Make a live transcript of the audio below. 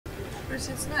Bruce,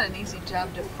 it's not an easy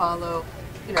job to follow.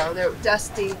 You know, they're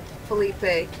Dusty,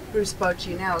 Felipe, Bruce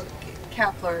Bochy, now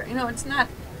Kapler. You know, it's not.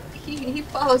 He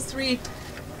follows three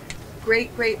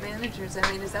great managers.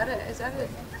 I mean, is that a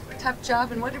tough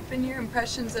job? And what have been your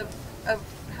impressions of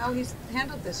how he's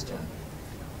handled this job?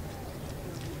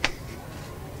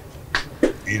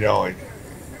 You know,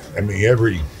 I mean,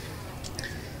 every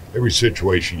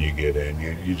situation you get in,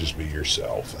 you just be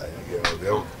yourself. You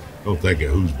know, don't think of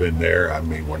who's been there. I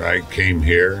mean, when I came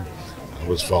here, I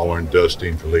was following Dusty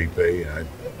and Felipe, and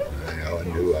I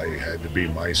knew I had to be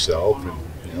myself, and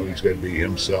you know, he's got to be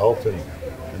himself, and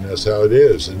that's how it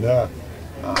is. And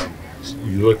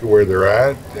you look at where they're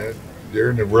at,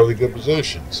 they're in a really good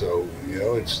position. So you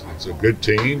know, it's a good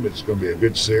team. It's going to be a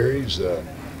good series.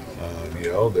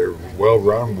 You know, they're well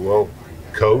run, well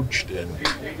coached, and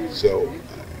so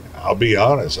I'll be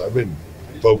honest, I've been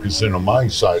focusing on my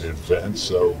side of the fence,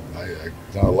 so I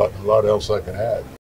not a lot else I can add.